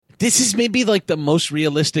this is maybe like the most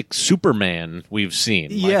realistic Superman we've seen.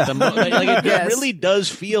 Yeah. It Yes. really does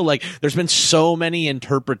feel like there's been so many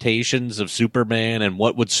interpretations of Superman and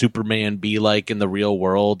what would Superman be like in the real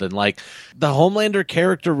world. And like the Homelander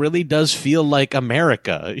character really does feel like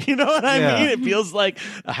America. You know what I Yeah. mean? It feels like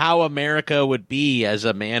how America would be as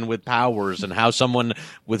a man with powers and how someone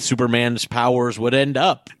with Superman's powers would end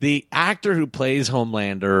up. The actor who plays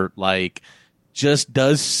Homelander, like, just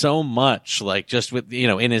does so much, like just with,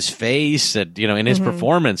 in his face and, in his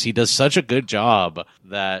performance, he does such a good job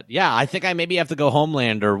that, yeah, I think I maybe have to go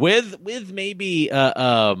Homelander with maybe,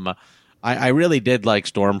 I really did like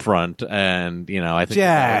Stormfront, and I think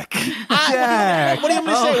Jack. Jack. What are you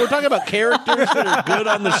going to say? We're talking about characters that are good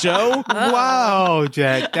on the show. Wow,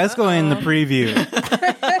 Jack. That's going in the preview.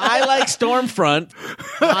 I like Stormfront,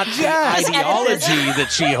 not the Yes. ideology that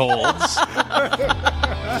she holds.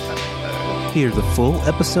 Hear the full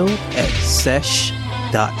episode at sesh.plus,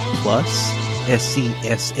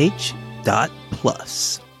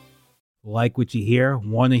 SCSH.plus. Like what you hear?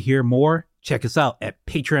 Want to hear more? Check us out at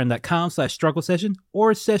patreon.com/struggle session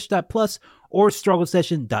or sesh.plus or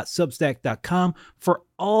strugglesession.substack.com for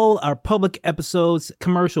all our public episodes,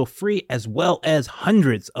 commercial free, as well as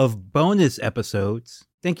hundreds of bonus episodes.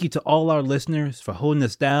 Thank you to all our listeners for holding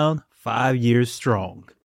us down 5 years strong.